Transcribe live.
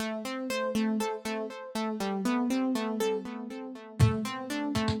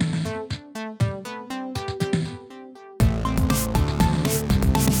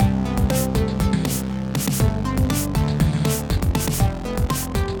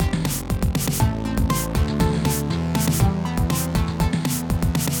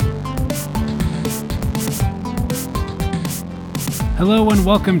Hello and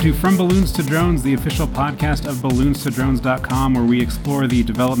welcome to From Balloons to Drones, the official podcast of balloonstodrones.com, where we explore the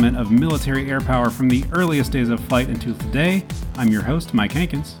development of military air power from the earliest days of flight until today. I'm your host, Mike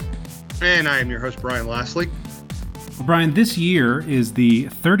Hankins. And I am your host, Brian Lassley. Well, Brian, this year is the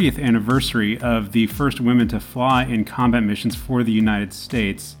 30th anniversary of the first women to fly in combat missions for the United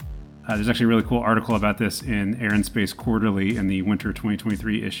States. There's actually a really cool article about this in Air and Space Quarterly in the winter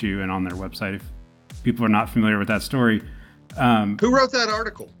 2023 issue and on their website if people are not familiar with that story. Who wrote that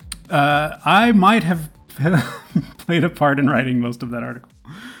article? I might have played a part in writing most of that article.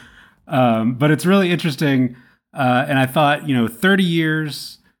 But it's really interesting. And I thought, 30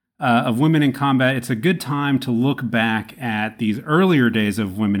 years of women in combat, it's a good time to look back at these earlier days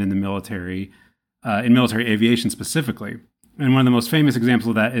of women in the military, in military aviation specifically. And one of the most famous examples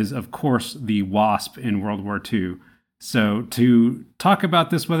of that is, of course, the WASP in World War II. So to talk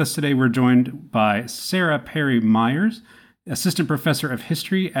about this with us today, we're joined by Sarah Perry Myers, Assistant Professor of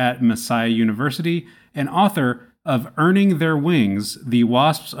History at Messiah University and author of Earning Their Wings, The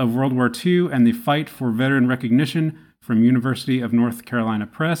WASPs of World War II and the Fight for Veteran Recognition from University of North Carolina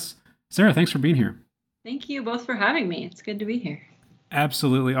Press. Sarah, thanks for being here. Thank you both for having me. It's good to be here.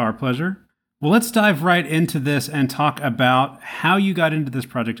 Absolutely our pleasure. Well, let's dive right into this and talk about how you got into this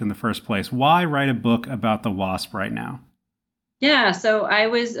project in the first place. Why write a book about the WASP right now? Yeah, so I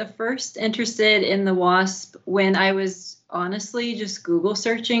was first interested in the WASP when I was honestly just Google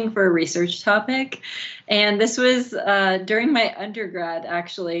searching for a research topic. And this was during my undergrad,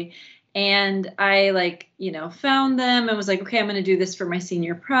 actually. And I found them and was like, okay, I'm going to do this for my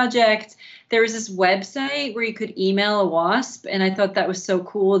senior project. There was this website where you could email a WASP. And I thought that was so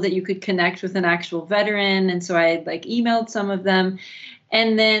cool that you could connect with an actual veteran. And so I emailed some of them.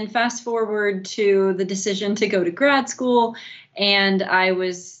 And then fast forward to the decision to go to grad school. And I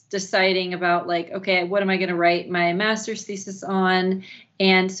was deciding about okay, what am I going to write my master's thesis on?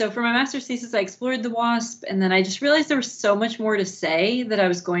 And so for my master's thesis, I explored the WASP. And then I just realized there was so much more to say that I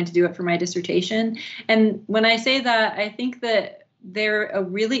was going to do it for my dissertation. And when I say that, I think that they're a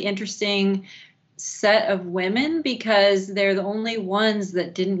really interesting set of women because they're the only ones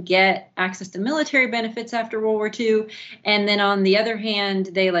that didn't get access to military benefits after World War II. And then on the other hand,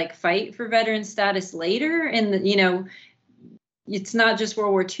 they fight for veteran status later. And, it's not just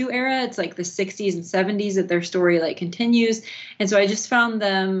World War II era. It's the 60s and 70s that their story continues. And so I just found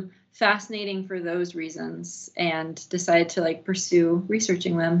them fascinating for those reasons and decided to pursue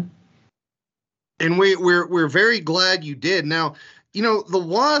researching them. And we're very glad you did. Now, the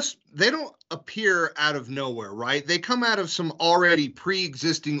WASP, they don't appear out of nowhere, right? They come out of some already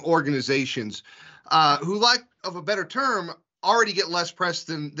pre-existing organizations who, lack of a better term, already get less press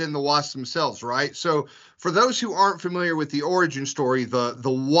than the WASP themselves, right? So for those who aren't familiar with the origin story, the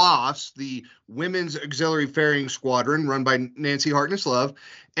WASP, the Women's Auxiliary Ferrying Squadron, run by Nancy Harkness Love,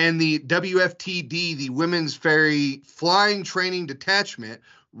 and the WFTD, the Women's Ferry Flying Training Detachment,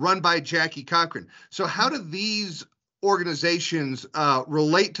 run by Jackie Cochran. So how do these organizations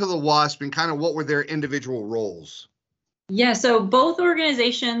relate to the WASP and kind of what were their individual roles? Yeah, so both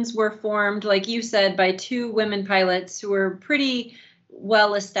organizations were formed, like you said, by two women pilots who were pretty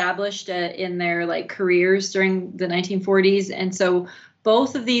well established in their careers during the 1940s. And so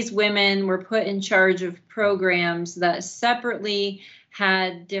both of these women were put in charge of programs that separately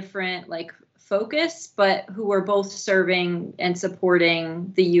had different focus, but who were both serving and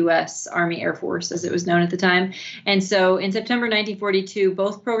supporting the U.S. Army Air Force, as it was known at the time. And so in September 1942,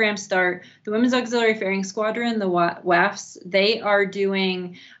 both programs start. The Women's Auxiliary Ferrying Squadron, the WAFs, they are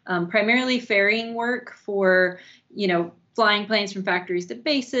doing primarily ferrying work for, flying planes from factories to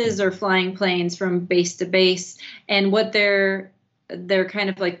bases or flying planes from base to base. And what their kind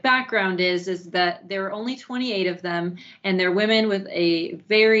of background is that there are only 28 of them, and they're women with a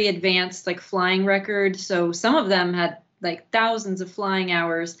very advanced flying record. So some of them had thousands of flying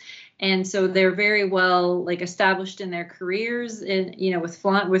hours. And so they're very well established in their careers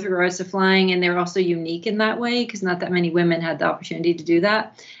with regards to flying. And they're also unique in that way because not that many women had the opportunity to do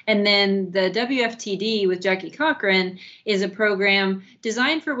that. And then the WFTD with Jackie Cochran is a program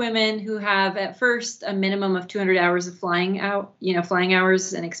designed for women who have at first a minimum of 200 hours of flying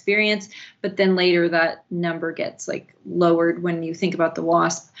hours and experience. But then later that number gets lowered when you think about the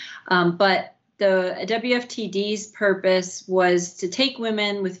WASP. But the WFTD's purpose was to take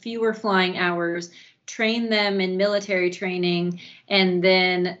women with fewer flying hours, train them in military training, and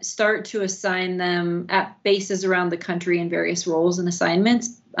then start to assign them at bases around the country in various roles and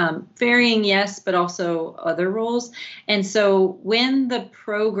assignments varying, yes, but also other roles. And so when the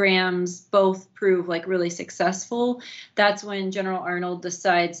programs both prove like really successful, that's when General Arnold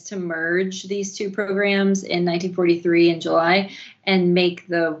decides to merge these two programs in 1943 in July and make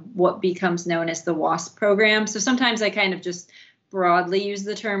what becomes known as the WASP program. So sometimes I kind of just broadly use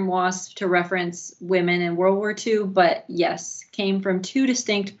the term WASP to reference women in World War II, but yes, came from two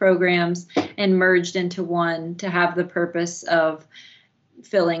distinct programs and merged into one to have the purpose of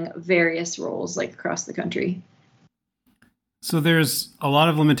filling various roles like across the country. So there's a lot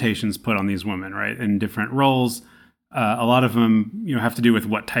of limitations put on these women, right, in different roles. A lot of them, have to do with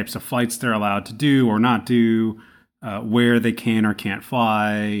what types of flights they're allowed to do or not do, where they can or can't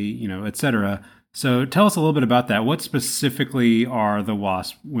fly, et cetera. So tell us a little bit about that. What specifically are the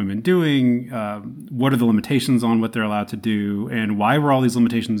WASP women doing? What are the limitations on what they're allowed to do? And why were all these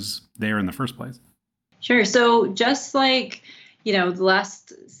limitations there in the first place? Sure. So just like, the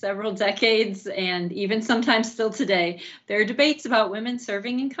last several decades and even sometimes still today, there are debates about women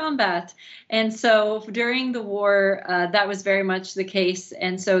serving in combat. And so during the war, that was very much the case.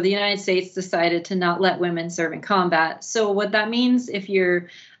 And so the United States decided to not let women serve in combat. So what that means if you're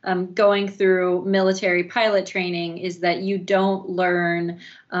going through military pilot training is that you don't learn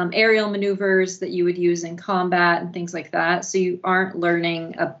aerial maneuvers that you would use in combat and things like that. So you aren't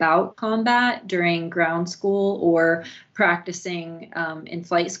learning about combat during ground school or practicing in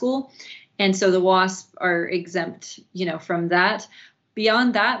flight school. And so the WASP are exempt, from that.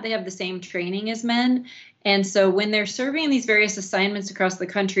 Beyond that, they have the same training as men. And so when they're serving these various assignments across the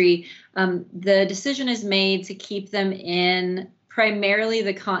country, the decision is made to keep them in primarily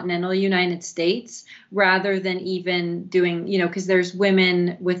the continental United States rather than even doing, because there's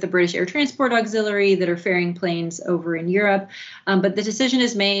women with the British Air Transport Auxiliary that are ferrying planes over in Europe. But the decision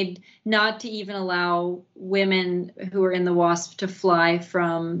is made not to even allow women who are in the WASP to fly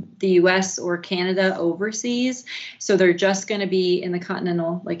from the US or Canada overseas. So they're just going to be in the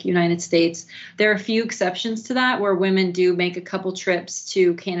continental, United States. There are a few exceptions to that where women do make a couple trips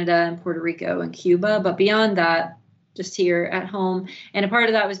to Canada and Puerto Rico and Cuba. But beyond that, just here at home. And a part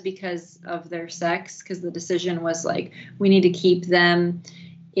of that was because of their sex, because the decision was we need to keep them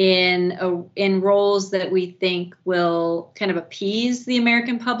in roles that we think will kind of appease the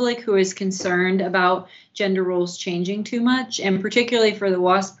American public who is concerned about gender roles changing too much. And particularly for the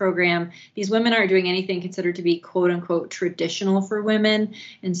WASP program, these women aren't doing anything considered to be quote unquote traditional for women.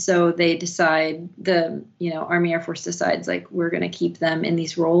 And so they decide, Army Air Force decides we're going to keep them in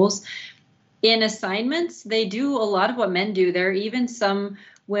these roles. In assignments, they do a lot of what men do. There are even some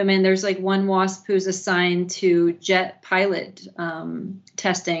women, there's one WASP who's assigned to jet pilot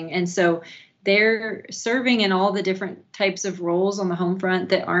testing. And so they're serving in all the different types of roles on the home front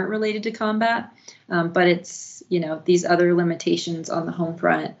that aren't related to combat. But it's, these other limitations on the home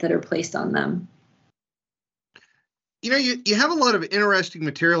front that are placed on them. You have a lot of interesting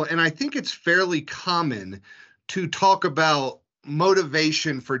material, and I think it's fairly common to talk about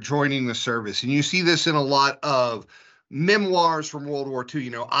motivation for joining the service. And you see this in a lot of memoirs from World War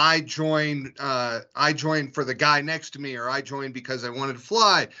II. I joined for the guy next to me, or I joined because I wanted to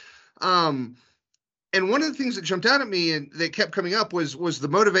fly. And one of the things that jumped out at me and that kept coming up was the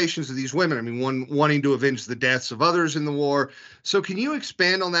motivations of these women. I mean, one wanting to avenge the deaths of others in the war. So can you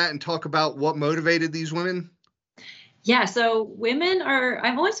expand on that and talk about what motivated these women? Yeah, so women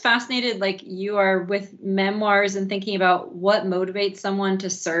I'm always fascinated, like you are, with memoirs and thinking about what motivates someone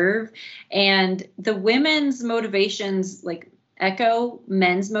to serve. And the women's motivations echo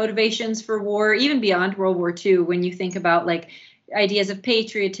men's motivations for war, even beyond World War II, when you think about ideas of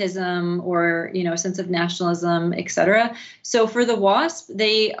patriotism or, a sense of nationalism, et cetera. So for the WASP,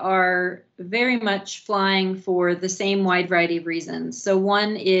 they are very much flying for the same wide variety of reasons. So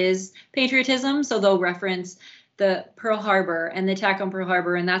one is patriotism. So they'll reference the Pearl Harbor and the attack on Pearl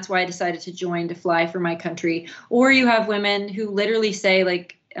Harbor, and that's why I decided to join to fly for my country. Or you have women who literally say,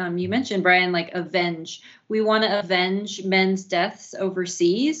 you mentioned, Brian, avenge. We want to avenge men's deaths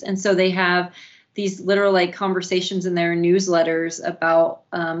overseas. And so they have these literal conversations in their newsletters about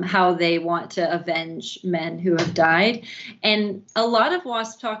how they want to avenge men who have died. And a lot of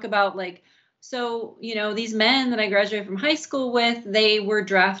WASP talk about so, these men that I graduated from high school with, they were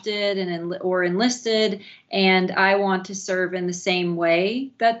drafted or enlisted, and I want to serve in the same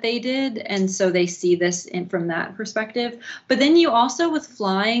way that they did. And so they see this from that perspective. But then you also, with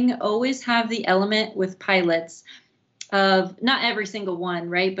flying, always have the element with pilots of, not every single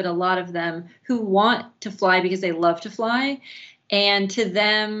one, right, but a lot of them who want to fly because they love to fly. And to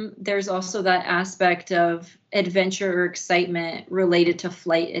them, there's also that aspect of adventure or excitement related to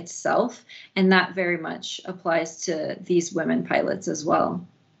flight itself. And that very much applies to these women pilots as well.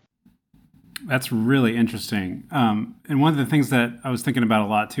 That's really interesting. And one of the things that I was thinking about a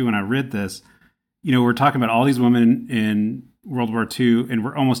lot too when I read this, we're talking about all these women in World War II, and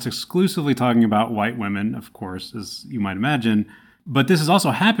we're almost exclusively talking about white women, of course, as you might imagine. But this is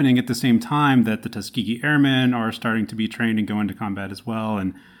also happening at the same time that the Tuskegee Airmen are starting to be trained and go into combat as well.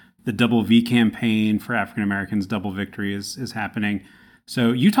 And the Double V campaign for African Americans, Double Victory, is happening.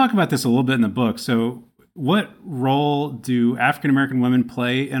 So you talk about this a little bit in the book. So what role do African American women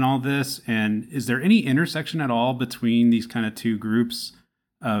play in all this? And is there any intersection at all between these kind of two groups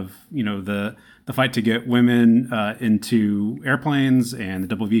of, the fight to get women into airplanes and the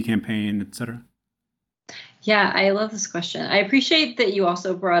Double V campaign, et cetera? Yeah, I love this question. I appreciate that you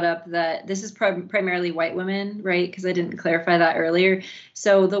also brought up that this is primarily white women, right? Because I didn't clarify that earlier.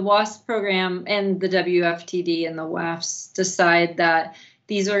 So the WASP program and the WFTD and the WAFs decide that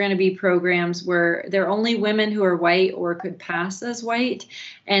these are going to be programs where they're only women who are white or could pass as white.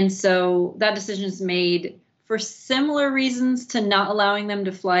 And so that decision is made for similar reasons to not allowing them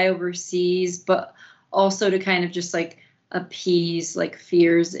to fly overseas, but also to kind of just like appease like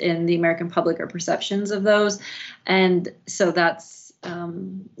fears in the American public or perceptions of those. And so that's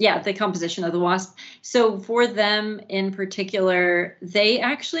the composition of the WASP. So for them in particular, they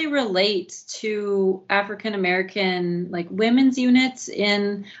actually relate to African American like women's units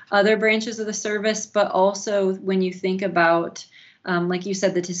in other branches of the service, but also when you think about like you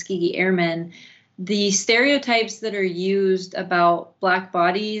said, the Tuskegee Airmen, the stereotypes that are used about Black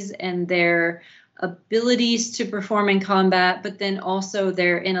bodies and their abilities to perform in combat, but then also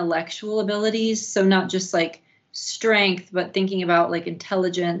their intellectual abilities. So not just like strength, but thinking about like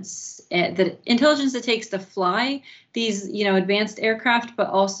intelligence, the intelligence it takes to fly these, advanced aircraft, but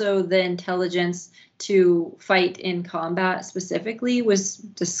also the intelligence to fight in combat specifically was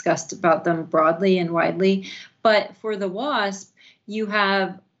discussed about them broadly and widely. But for the WASP, you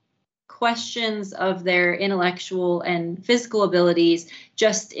have questions of their intellectual and physical abilities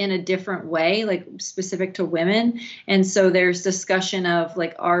just in a different way, like specific to women. And so there's discussion of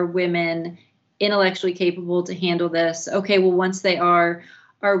like, are women intellectually capable to handle this? Okay, well, once they are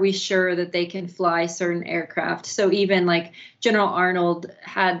we sure that they can fly certain aircraft? So even like General Arnold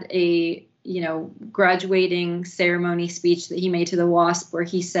had a, graduating ceremony speech that he made to the WASP where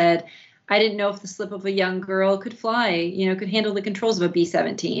he said, I didn't know if the slip of a young girl could fly, could handle the controls of a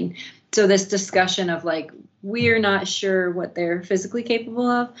B-17. So this discussion of like, we're not sure what they're physically capable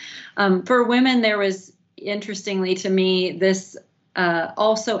of. For women, there was, interestingly to me, this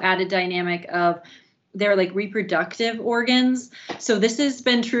also added dynamic of their like reproductive organs. So this has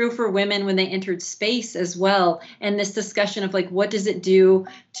been true for women when they entered space as well. And this discussion of like, what does it do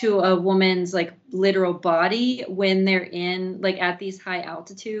to a woman's like literal body when they're in like at these high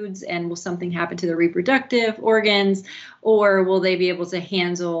altitudes, and will something happen to their reproductive organs, or will they be able to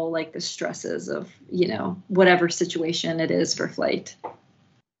handle like the stresses of, whatever situation it is for flight?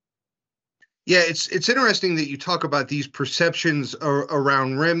 Yeah, it's interesting that you talk about these perceptions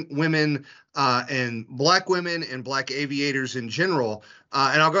around women and Black women and Black aviators in general.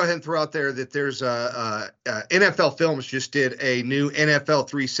 And I'll go ahead and throw out there that there's NFL Films just did a new NFL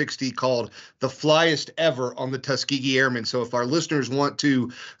 360 called The Flyest Ever on the Tuskegee Airmen. So if our listeners want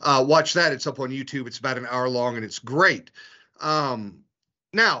to watch that, it's up on YouTube. It's about an hour long and it's great.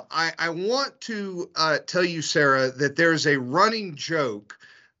 Now, I want to tell you, Sarah, that there's a running joke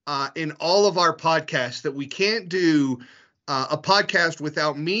in all of our podcasts that we can't do a podcast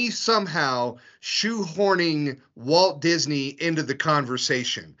without me somehow shoehorning Walt Disney into the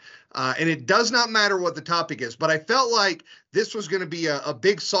conversation. And it does not matter what the topic is, but I felt like this was going to be a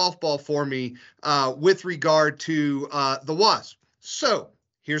big softball for me with regard to the WASP. So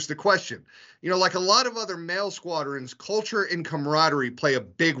here's the question. Like a lot of other male squadrons, culture and camaraderie play a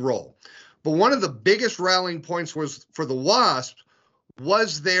big role. But one of the biggest rallying points was for the WASP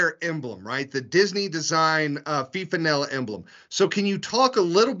was their emblem, right? The Disney design Fifanella emblem. So can you talk a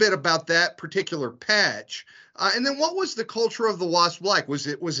little bit about that particular patch? And then what was the culture of the WASP like? Was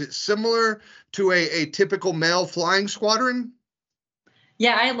it similar to a typical male flying squadron?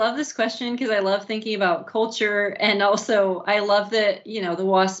 Yeah, I love this question because I love thinking about culture. And also I love that, the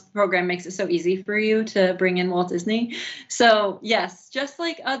WASP program makes it so easy for you to bring in Walt Disney. So yes, just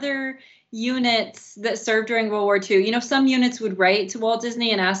like other units that served during World War II, some units would write to Walt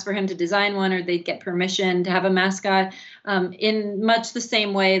Disney and ask for him to design one, or they'd get permission to have a mascot. In much the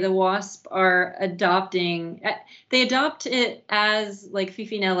same way, the WASP are they adopt it as like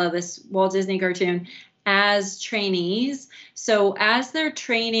Fifinella, this Walt Disney cartoon, as trainees. So as they're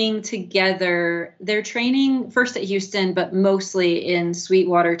training together, they're training first at Houston, but mostly in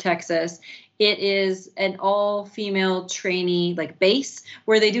Sweetwater, Texas, it is an all-female trainee like base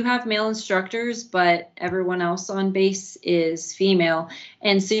where they do have male instructors, but everyone else on base is female.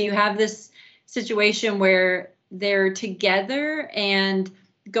 And so you have this situation where they're together and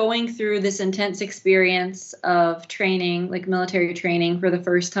going through this intense experience of training, like military training for the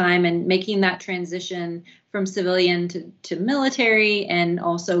first time, and making that transition from civilian to military, and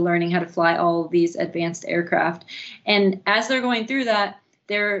also learning how to fly all of these advanced aircraft. And as they're going through that,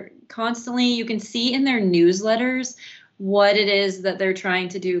 they're constantly, you can see in their newsletters what it is that they're trying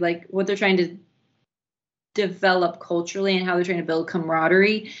to do, like what they're trying to develop culturally and how they're trying to build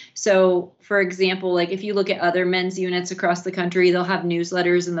camaraderie. So, for example, like if you look at other men's units across the country, they'll have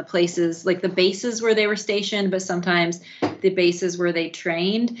newsletters in the places, like the bases where they were stationed, but sometimes the bases where they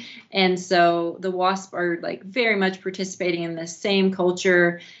trained. And so the WASP are like very much participating in the same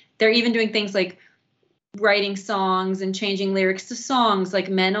culture. They're even doing things like writing songs and changing lyrics to songs like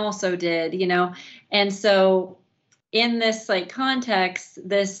men also did, you know. And so in this like context,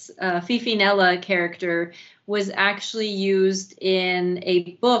 this Fifi Nella character was actually used in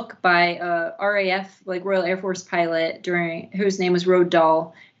a book by a RAF, like Royal Air Force pilot, whose name was Roald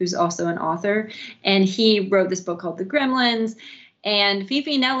Dahl, who's also an author. And he wrote this book called The Gremlins. And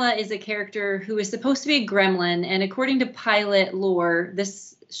Fifi Nella is a character who is supposed to be a gremlin. And according to pilot lore,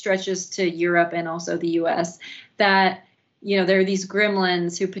 this stretches to Europe and also the US, that you know, there are these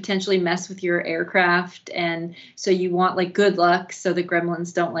gremlins who potentially mess with your aircraft. And so you want like good luck so the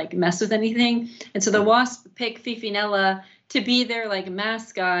gremlins don't like mess with anything. And so the WASP pick Fifi Nella to be their like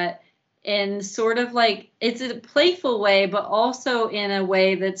mascot, in sort of like, it's a playful way, but also in a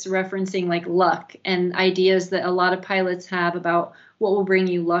way that's referencing like luck and ideas that a lot of pilots have about what will bring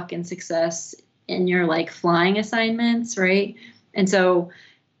you luck and success in your like flying assignments, right? And so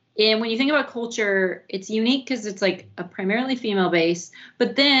and when you think about culture, it's unique because it's like a primarily female base,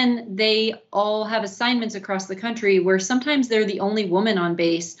 but then they all have assignments across the country where sometimes they're the only woman on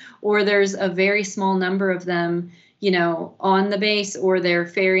base, or there's a very small number of them, you know, on the base, or they're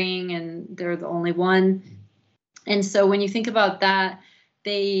ferrying and they're the only one. And so when you think about that,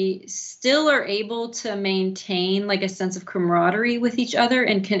 they still are able to maintain like a sense of camaraderie with each other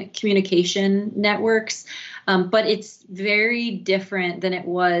and communication networks. But it's very different than it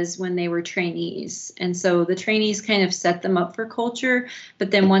was when they were trainees. And so the trainees kind of set them up for culture.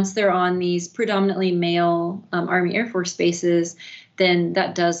 But then once they're on these predominantly male Army Air Force bases, then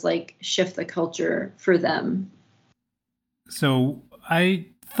that does like shift the culture for them. So I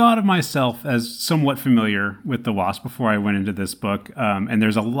thought of myself as somewhat familiar with the WASP before I went into this book. And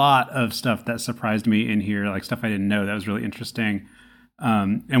there's a lot of stuff that surprised me in here, like stuff I didn't know that was really interesting.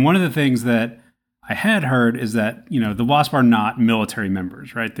 And one of the things that I had heard is that, you know, the WASP are not military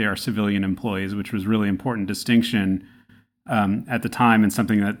members, right? They are civilian employees, which was really important distinction at the time, and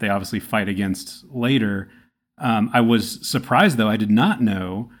something that they obviously fight against later. I was surprised, though, I did not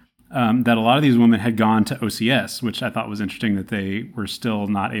know that a lot of these women had gone to OCS, which I thought was interesting that they were still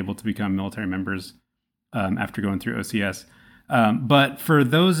not able to become military members after going through OCS. But for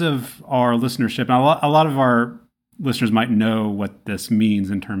those of our listenership, and a lot of our listeners might know what this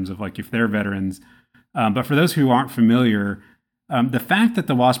means in terms of like if they're veterans. But for those who aren't familiar, the fact that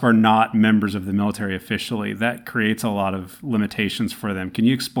the WASP are not members of the military officially, that creates a lot of limitations for them. Can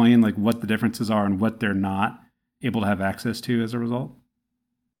you explain like what the differences are and what they're not able to have access to as a result?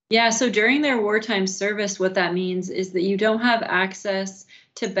 Yeah, so during their wartime service, what that means is that you don't have access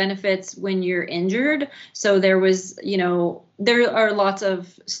to benefits when you're injured. So there was, you know, there are lots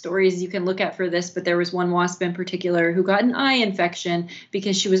of stories you can look at for this, but there was one WASP in particular who got an eye infection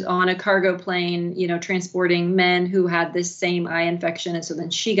because she was on a cargo plane, you know, transporting men who had this same eye infection. And so then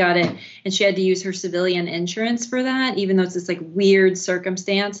she got it, and she had to use her civilian insurance for that, even though it's this like weird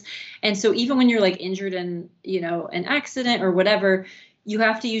circumstance. And so even when you're like injured in, you know, an accident or whatever, you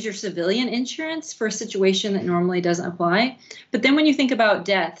have to use your civilian insurance for a situation that normally doesn't apply. But then when you think about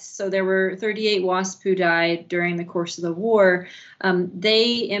deaths, so there were 38 WASP who died during the course of the war.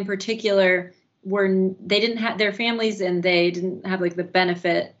 They in particular they didn't have their families, and they didn't have like the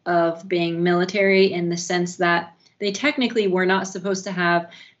benefit of being military, in the sense that they technically were not supposed to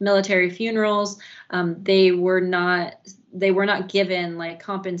have military funerals. They were not given like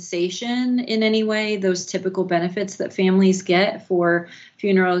compensation in any way, those typical benefits that families get for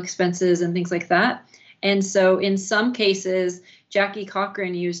funeral expenses and things like that. And so in some cases, Jackie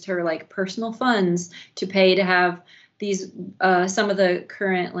Cochran used her like personal funds to pay to have these, some of the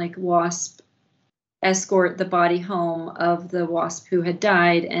current like WASP escort the body home of the WASP who had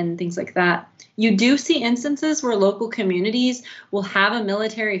died and things like that. You do see instances where local communities will have a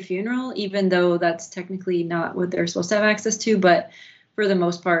military funeral, even though that's technically not what they're supposed to have access to. But for the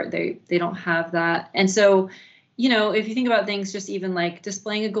most part, they don't have that. And so, you know, if you think about things just even like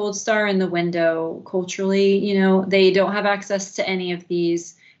displaying a gold star in the window culturally, you know, they don't have access to any of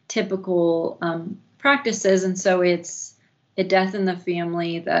these typical practices. And so it's a death in the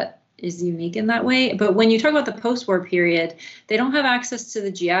family that is unique in that way. But when you talk about the post-war period, they don't have access to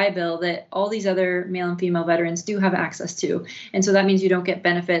the GI Bill that all these other male and female veterans do have access to. And so that means you don't get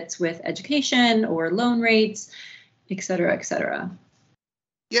benefits with education or loan rates, et cetera, et cetera.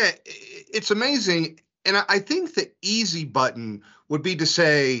 Yeah, it's amazing. And I think the easy button would be to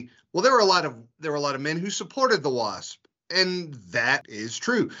say, well, there were a lot of men who supported the WASP, and that is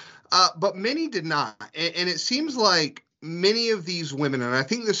true. But many did not. And it seems like many of these women, and I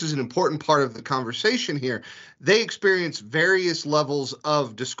think this is an important part of the conversation here, they experience various levels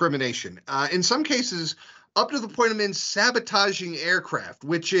of discrimination. In some cases, up to the point of men sabotaging aircraft,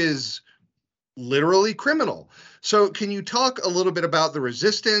 which is literally criminal. So can you talk a little bit about the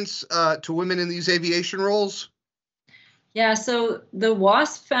resistance to women in these aviation roles? Yeah, so the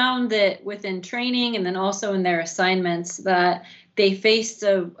WASP found that within training and then also in their assignments that they faced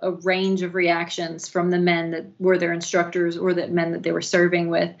a range of reactions from the men that were their instructors or the men that they were serving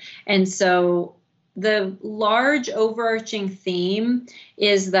with. And so the large overarching theme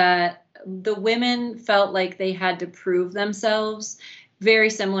is that the women felt like they had to prove themselves, very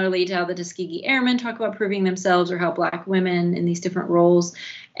similarly to how the Tuskegee Airmen talk about proving themselves or how Black women in these different roles.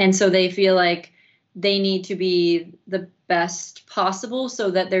 And so they feel like they need to be the best possible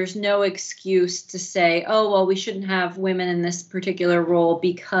so that there's no excuse to say, oh, well, we shouldn't have women in this particular role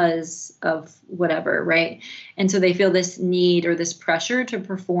because of whatever, right? And so they feel this need or this pressure to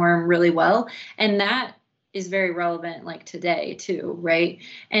perform really well. And that is very relevant like today too, right?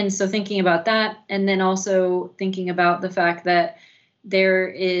 And so thinking about that, and then also thinking about the fact that there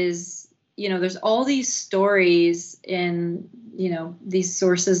is, you know, there's all these stories in, you know, these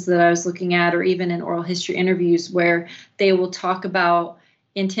sources that I was looking at, or even in oral history interviews where they will talk about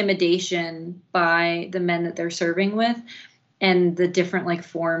intimidation by the men that they're serving with and the different like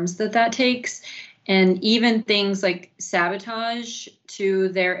forms that that takes. And even things like sabotage to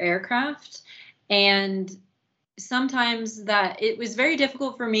their aircraft. And sometimes that it was very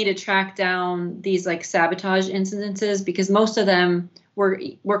difficult for me to track down these like sabotage incidences because most of them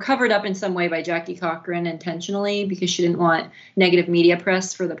were covered up in some way by Jackie Cochran intentionally because she didn't want negative media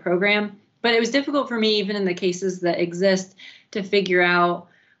press for the program. But it was difficult for me, even in the cases that exist, to figure out,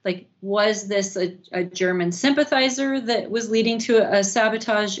 like, was this a German sympathizer that was leading to a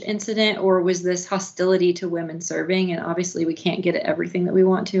sabotage incident, or was this hostility to women serving? And obviously we can't get at everything that we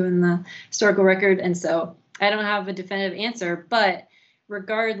want to in the historical record. And so I don't have a definitive answer, but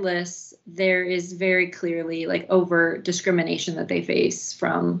regardless, there is very clearly like overt discrimination that they face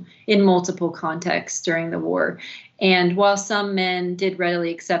from in multiple contexts during the war. And while some men did readily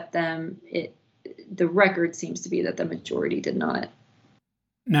accept them, the record seems to be that the majority did not.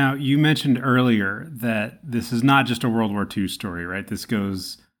 Now, you mentioned earlier that this is not just a World War II story, right? This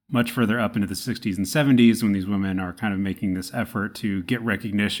goes much further up into the 60s and 70s when these women are kind of making this effort to get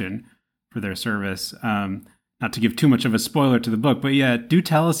recognition for their service. Not to give too much of a spoiler to the book, but yeah, do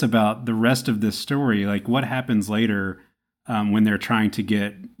tell us about the rest of this story. Like what happens later when they're trying to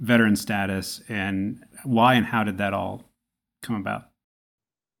get veteran status, and why and how did that all come about?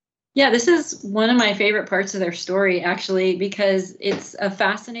 Yeah, this is one of my favorite parts of their story, actually, because it's a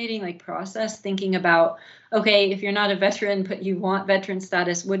fascinating like process thinking about, okay, if you're not a veteran, but you want veteran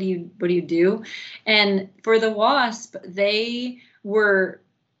status, what do you do? And for the WASP, they were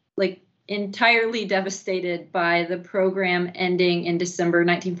like entirely devastated by the program ending in December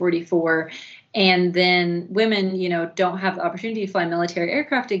 1944. And then women, you know, don't have the opportunity to fly military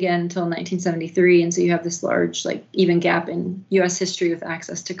aircraft again until 1973. And so you have this large, like, even gap in U.S. history with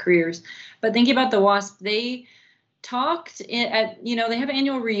access to careers. But thinking about the WASP, they talked at, you know, they have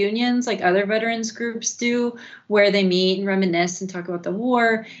annual reunions like other veterans groups do, where they meet and reminisce and talk about the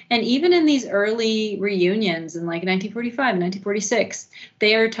war. And even in these early reunions in like 1945 and 1946,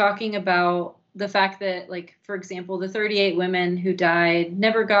 they are talking about the fact that, like, for example, the 38 women who died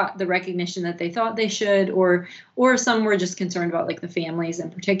never got the recognition that they thought they should, or some were just concerned about like the families in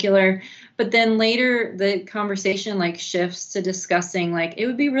particular. But then later the conversation like shifts to discussing like it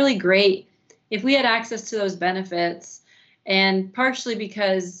would be really great if we had access to those benefits, and partially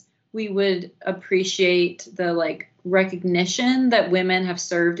because we would appreciate the like recognition that women have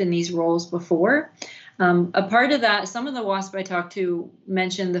served in these roles before. A part of that, some of the WASP I talked to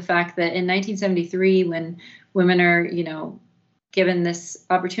mentioned the fact that in 1973, when women are, you know, given this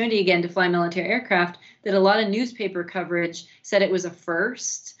opportunity again to fly military aircraft, that a lot of newspaper coverage said it was a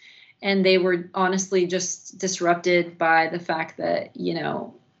first. And they were honestly just disrupted by the fact that,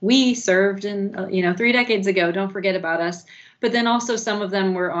 we served in, 3 decades ago. Don't forget about us. But then also some of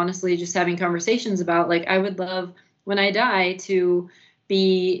them were honestly just having conversations about, like, I would love when I die to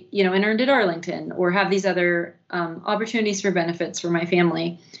be, interned at Arlington or have these other opportunities for benefits for my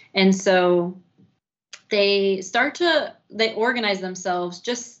family. And so they organize themselves.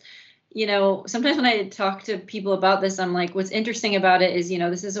 Just, sometimes when I talk to people about this, I'm like, what's interesting about it is,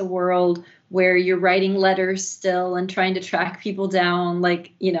 this is a world where you're writing letters still and trying to track people down,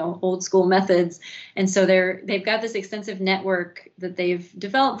 like, old school methods. And so they've got this extensive network that they've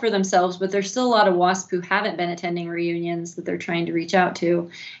developed for themselves, but there's still a lot of WASP who haven't been attending reunions that they're trying to reach out to.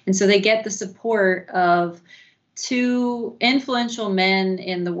 And so they get the support of 2 influential men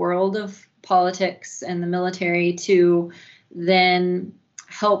in the world of politics and the military to then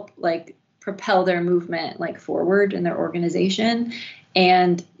help, like, propel their movement, like, forward in their organization.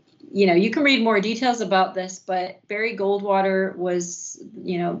 And you can read more details about this, but Barry Goldwater was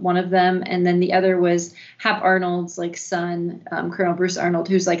one of them, and then the other was Hap Arnold's, like, son, Colonel Bruce Arnold,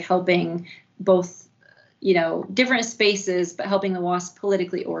 who's, like, helping both different spaces, but helping the WASP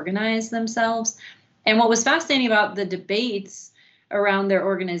politically organize themselves. And what was fascinating about the debates around their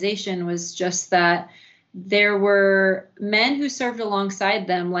organization was just that there were men who served alongside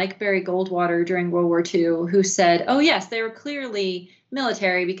them, like Barry Goldwater during World War II, who said, oh, yes, they were clearly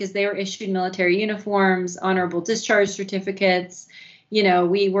military because they were issued military uniforms, honorable discharge certificates.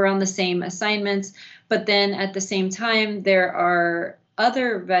 We were on the same assignments. But then at the same time, there are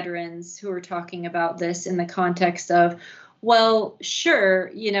other veterans who are talking about this in the context of, well,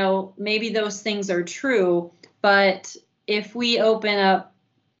 sure, maybe those things are true, but if we open up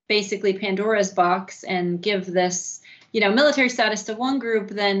basically Pandora's box and give this, military status to one group,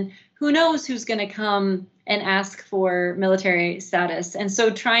 then who knows who's going to come and ask for military status. And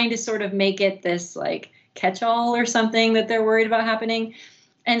so trying to sort of make it this, like, catch-all or something that they're worried about happening.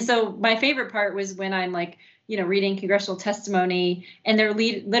 And so my favorite part was when I'm, like, reading congressional testimony and they're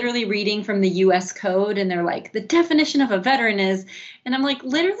literally reading from the U.S. Code, and they're like, the definition of a veteran is, and I'm like,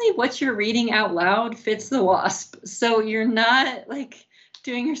 literally what you're reading out loud fits the WASP. So you're not, like,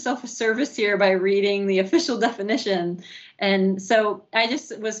 doing yourself a service here by reading the official definition. And so I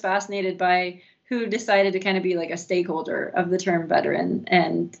just was fascinated by who decided to kind of be like a stakeholder of the term veteran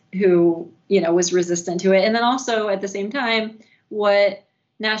and who, was resistant to it. And then also at the same time, what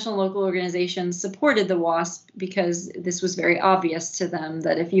national and local organizations supported the WASP, because this was very obvious to them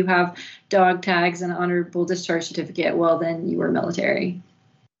that if you have dog tags and an honorable discharge certificate, well, then you were military.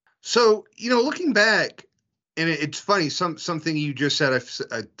 So, looking back, and it's funny, something you just said,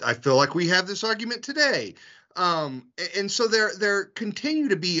 I feel like we have this argument today. And so there continue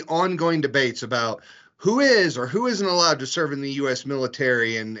to be ongoing debates about who is or who isn't allowed to serve in the U.S.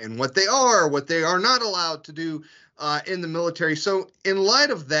 military and what they are not allowed to do in the military. So in light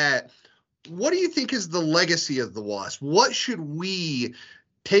of that, what do you think is the legacy of the WASP? What should we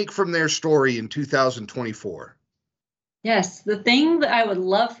take from their story in 2024? Yes, the thing that I would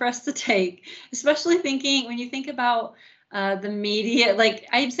love for us to take, especially when you think about the media, like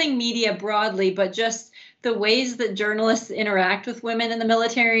I'm saying media broadly, but just the ways that journalists interact with women in the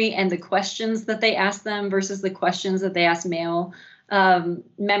military and the questions that they ask them versus the questions that they ask male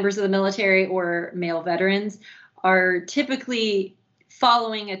members of the military or male veterans are typically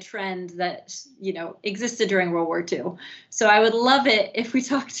following a trend that, existed during World War II. So I would love it if we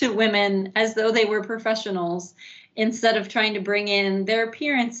talked to women as though they were professionals, instead of trying to bring in their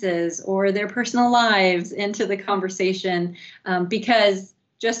appearances or their personal lives into the conversation, because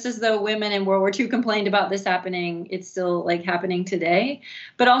just as though women in World War II complained about this happening, it's still like happening today.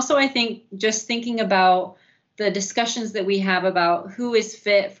 But also I think just thinking about the discussions that we have about who is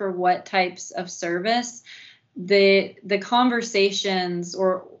fit for what types of service, the conversations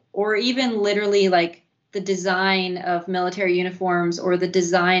or even literally like the design of military uniforms or the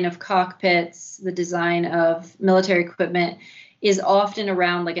design of cockpits, the design of military equipment is often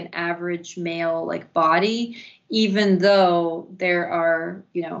around like an average male like body, even though there are,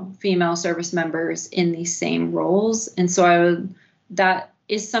 female service members in these same roles. And so that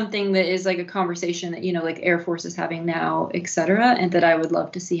is something that is like a conversation that, like Airforce is having now, et cetera, and that I would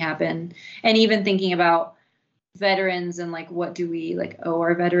love to see happen. And even thinking about veterans and like, what do we like owe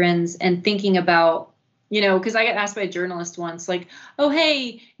our veterans, and thinking about, because I got asked by a journalist once, like, oh,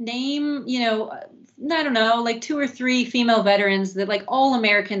 hey, name, I don't know, like 2 or 3 female veterans that like all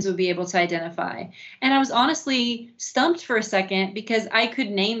Americans would be able to identify. And I was honestly stumped for a second because I could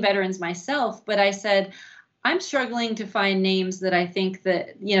name veterans myself, but I said, I'm struggling to find names that I think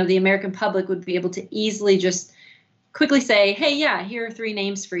that, the American public would be able to easily just quickly say, hey, yeah, here are 3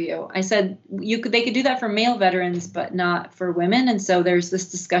 names for you. I said they could do that for male veterans, but not for women. And so there's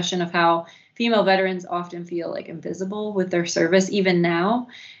this discussion of how female veterans often feel like invisible with their service, even now.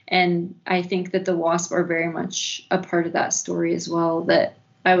 And I think that the WASP are very much a part of that story as well, that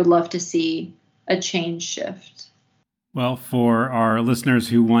I would love to see a change shift. Well, for our listeners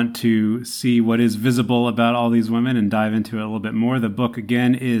who want to see what is visible about all these women and dive into it a little bit more, the book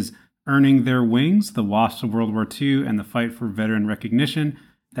again is Earning Their Wings, The WASPs of World War II and the Fight for Veteran Recognition.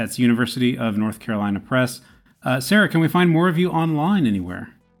 That's University of North Carolina Press. Sarah, can we find more of you online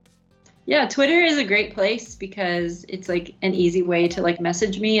anywhere? Yeah, Twitter is a great place because it's like an easy way to like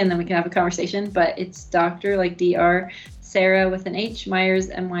message me and then we can have a conversation. But it's Dr. like Dr. Sarah with an H, Myers,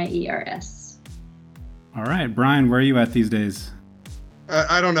 Myers. All right, Brian, where are you at these days?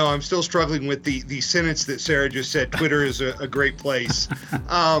 I don't know. I'm still struggling with the sentence that Sarah just said. Twitter is a great place.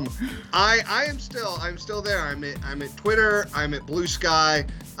 I'm still there. I'm at Twitter. I'm at Blue Sky,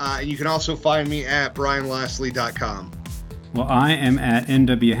 and you can also find me at brianlastley.com. Well, I am at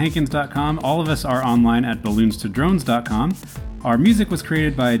nwhankins.com. All of us are online at balloonstodrones.com. Our music was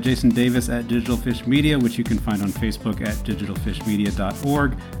created by Jason Davis at Digital Fish Media, which you can find on Facebook at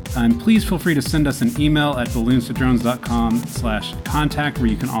digitalfishmedia.org. And please feel free to send us an email at balloonstodrones.com/contact, where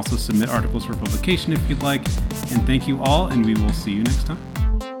you can also submit articles for publication if you'd like. And thank you all, and we will see you next time.